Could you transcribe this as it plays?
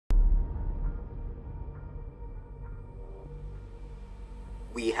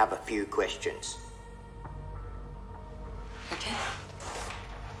We have a few questions. Okay.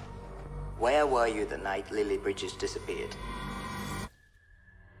 Where were you the night Lily Bridges disappeared?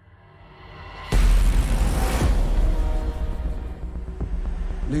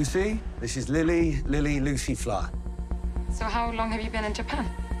 Lucy, this is Lily Lucy Fly. So how long have you been in Japan?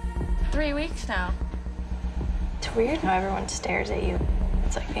 3 weeks now. It's weird how everyone stares at you.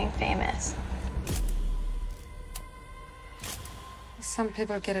 It's like being famous. Some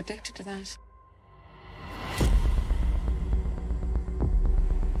people get addicted to that.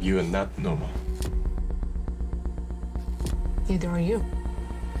 You are not normal. Neither are you.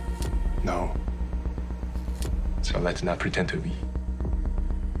 No. So let's not pretend to be.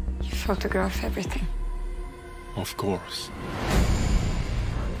 You photograph everything. Of course.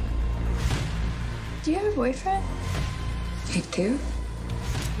 Do you have a boyfriend? I do?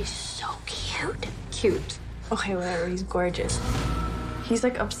 He's so cute. Cute. Okay, whatever. He's gorgeous. He's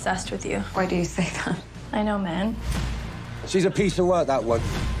like obsessed with you. Why do you say that? I know, man. She's a piece of work, that one.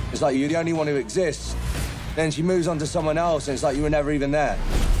 It's like you're the only one who exists. Then she moves on to someone else, and it's like you were never even there.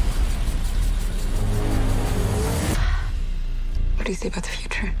 What do you say about the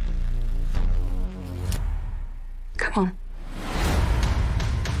future? Come on.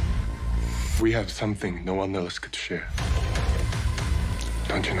 We have something no one else could share.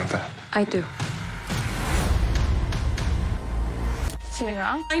 Don't you know that? I do. Something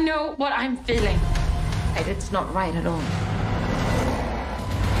wrong? I know what I'm feeling. It's not right at all.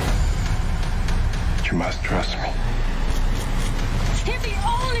 You must trust me. He's the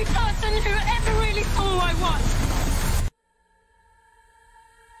only person who ever really saw who I was.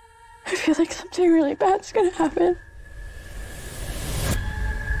 I feel like something really bad's gonna happen.